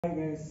Hi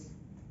guys,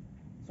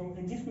 so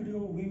in this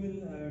video we will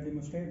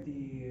demonstrate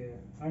the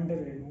under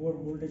and over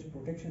voltage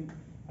protection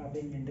of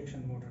an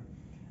induction motor.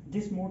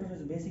 This motor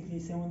is basically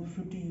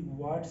 750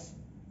 watts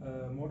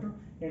motor,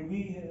 and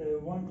we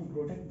want to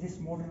protect this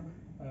motor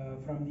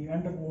from the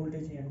under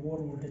voltage and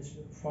over voltage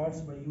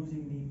faults by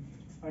using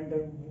the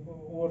under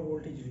over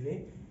voltage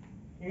relay.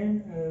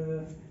 And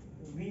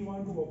we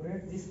want to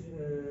operate this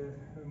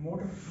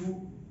motor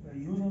through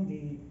using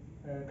the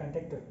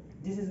contactor.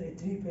 This is a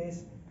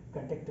three-phase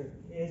contactor,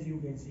 as you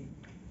can see.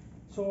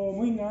 So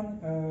moving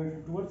on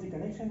towards the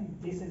connection,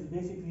 this is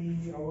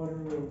basically our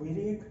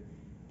variac.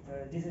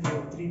 This is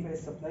a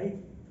three-phase supply.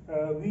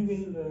 We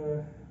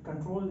will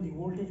control the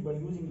voltage by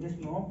using this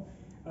knob.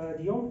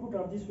 The output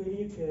of this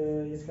variac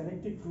is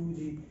connected to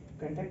the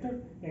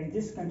contactor, and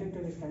this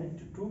contactor is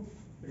connected to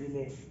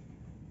relay.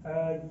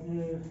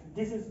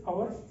 This is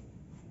our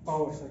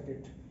power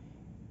circuit.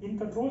 In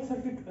control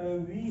circuit,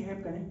 we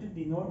have connected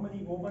the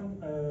normally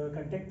open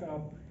contact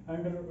of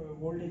under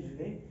voltage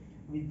relay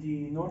with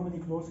the normally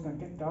closed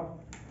contact of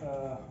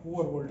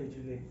over voltage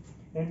relay,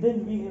 and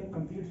then we have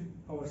completed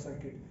our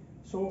circuit.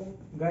 So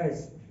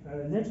guys,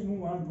 let's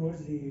move on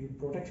towards the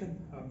protection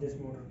of this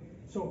motor.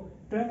 So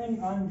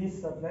turning on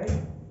this supply,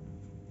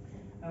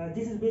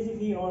 this is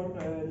basically our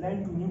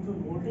line to neutral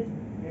voltage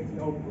at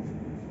the output.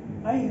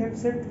 I have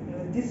set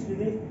this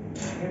relay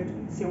at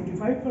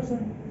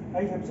 75%.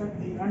 I have set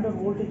the under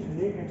voltage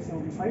relay at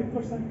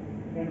 75%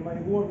 and my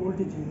over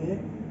voltage relay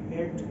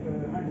at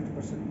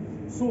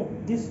 100%. So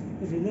this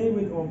relay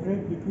will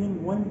operate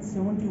between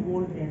 170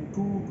 volt and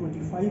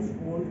 225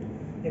 volt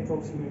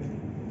approximately.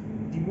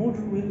 The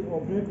motor will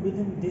operate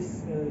within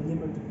this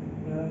limit.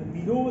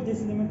 Below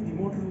this limit, the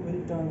motor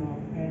will turn off,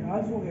 and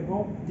also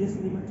above this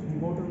limit, the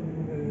motor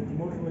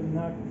will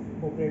not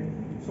operate.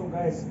 So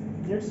guys,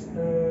 let's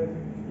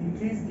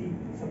increase the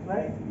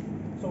supply.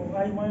 So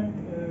I want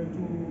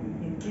to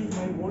increase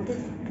my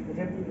voltage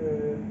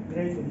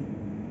gradually.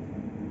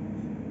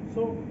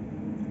 So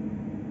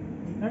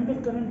the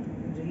undercurrent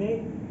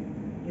relay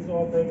is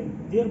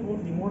operating, therefore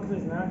the motor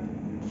is not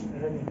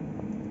running.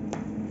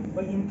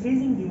 By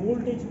increasing the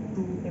voltage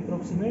to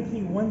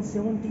approximately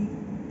 170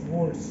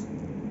 volts,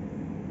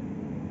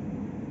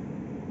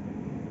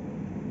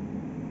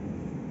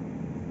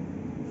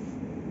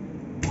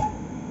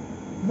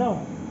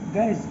 now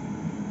guys,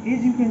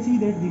 as you can see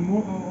that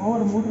our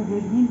motor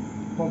has been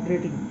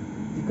operating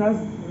because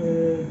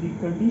the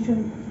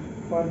condition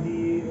for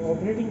the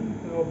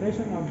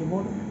operation of the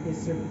motor is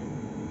set.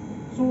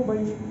 So by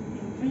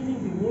increasing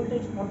the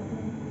voltage up to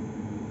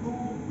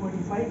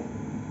 225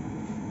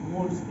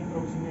 volts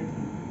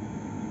approximately,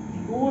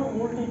 the over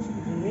voltage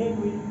relay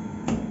will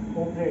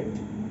operate.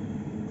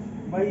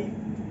 By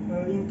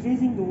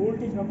increasing the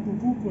voltage up to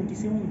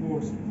 227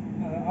 volts,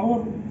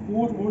 our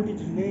over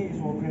voltage relay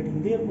is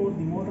operating. Therefore,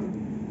 the motor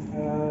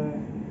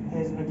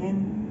has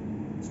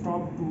again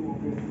stopped to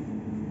operate.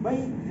 By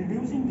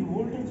reducing the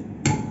voltage,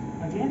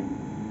 again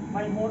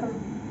my motor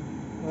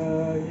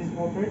is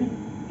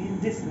operating in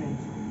this range.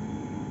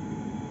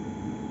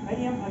 I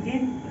am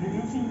again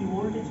reducing the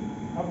voltage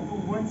up to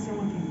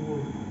 170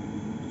 volt.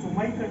 So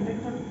my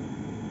conductor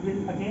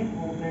will again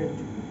operate.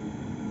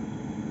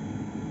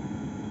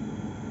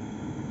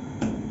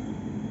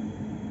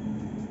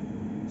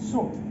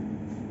 So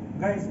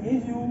guys,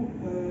 as you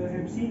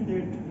have seen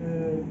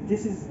that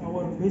this is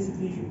our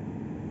basically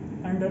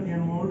under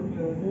and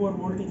over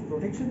voltage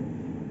protection.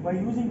 By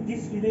using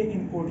this relay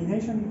in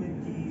coordination with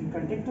the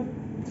contactor,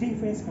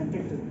 three-phase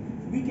contactor,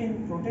 we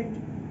can protect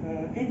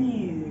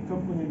any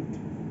component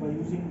by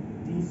using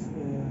these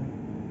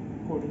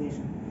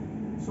coordination.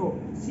 So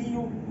see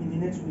you in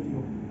the next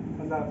video.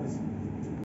 Allah Hafiz.